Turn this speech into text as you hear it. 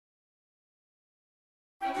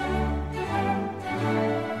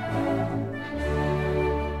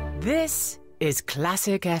This is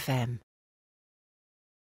Classic FM.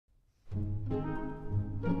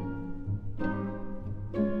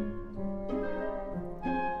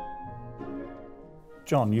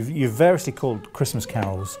 John, you've variously called Christmas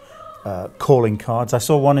carols calling cards. I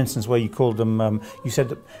saw one instance where you called them, you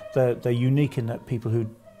said that they're unique in that people who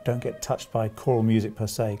don't get touched by choral music per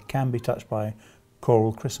se can be touched by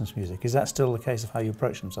choral Christmas music. Is that still the case of how you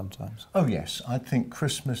approach them sometimes? Oh yes, I think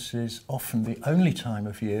Christmas is often the only time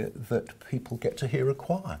of year that people get to hear a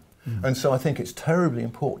choir. And so I think it's terribly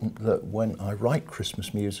important that when I write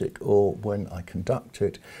Christmas music or when I conduct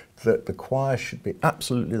it, that the choir should be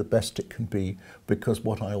absolutely the best it can be, because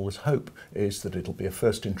what I always hope is that it'll be a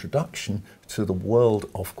first introduction to the world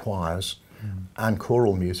of choirs and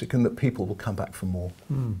choral music, and that people will come back for more.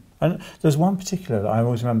 And there's one particular that I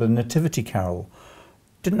always remember, the Nativity carol.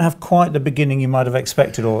 Didn't have quite the beginning you might have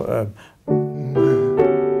expected, or I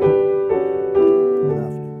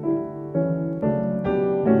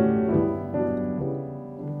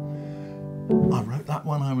wrote that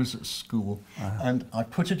when I was at school, and I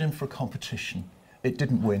put it in for a competition. It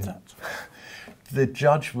didn't win. The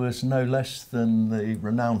judge was no less than the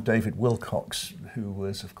renowned David Wilcox, who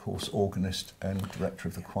was, of course, organist and director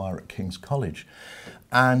of the choir at King's College.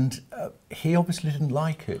 And he obviously didn't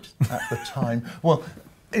like it at the time. Well,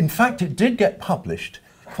 in fact, it did get published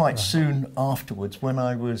quite soon afterwards, when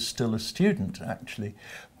I was still a student, actually.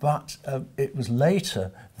 But it was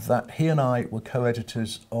later that he and I were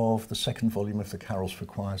co-editors of the second volume of the Carols for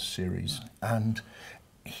Choirs series. And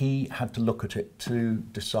he had to look at it to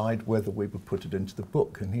decide whether we would put it into the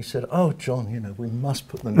book. And he said, "Oh, John, you know, we must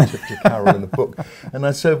put the Nativity Carol in the book." And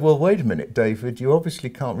I said, "Well, wait a minute, David, you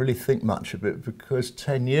obviously can't really think much of it, because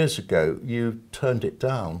 10 years ago you turned it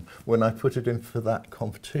down when I put it in for that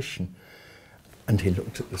competition." And he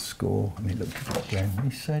looked at the score and he looked at it again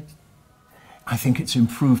and he said, "I think it's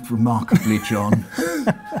improved remarkably, John."